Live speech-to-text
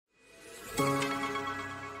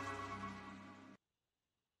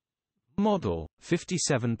Model,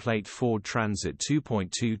 57-plate Ford Transit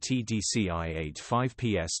 2.2 TDCi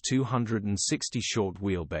 85PS 260 short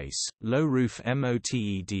wheelbase, low roof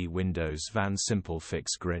MOTED windows van simple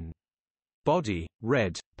fix grin. Body,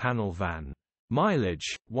 red, panel van.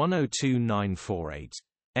 Mileage, 102,948.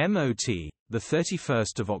 MOT, the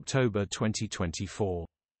 31st of October 2024.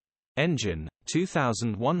 Engine,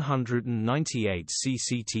 2198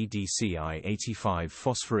 cc TDCI 85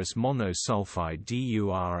 phosphorus monosulfide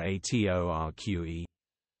DURATORQ-E.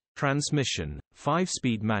 Transmission,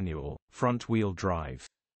 5-speed manual, front-wheel drive.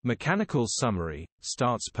 Mechanical summary,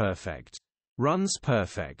 starts perfect. Runs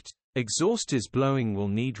perfect. Exhaust is blowing, will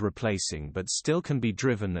need replacing but still can be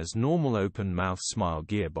driven as normal open-mouth smile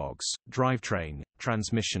gearbox, drivetrain,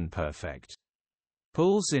 transmission perfect.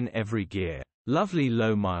 Pulls in every gear. Lovely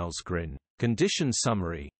low miles grin. Condition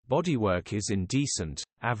summary, bodywork is in decent,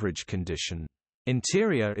 average condition.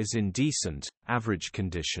 Interior is in decent, average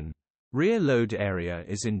condition. Rear load area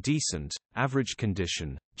is in decent, average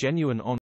condition. Genuine on